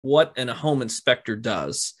what a home inspector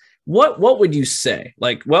does, what would you say?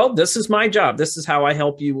 Like, well, this is my job. This is how I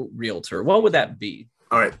help you, realtor. What would that be?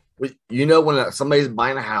 All right. When somebody's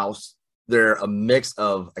buying a house, they're a mix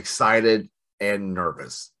of excited and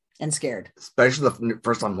nervous and scared, especially the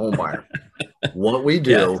first time home buyer. What we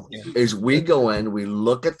do is we go in, we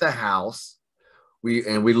look at the house, we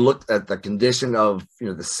look at the condition of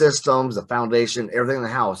the systems, the foundation, everything in the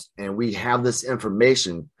house, and we have this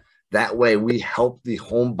information. That way we help the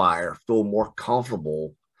home buyer feel more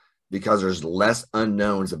comfortable because there's less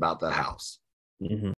unknowns about the house. Mm-hmm.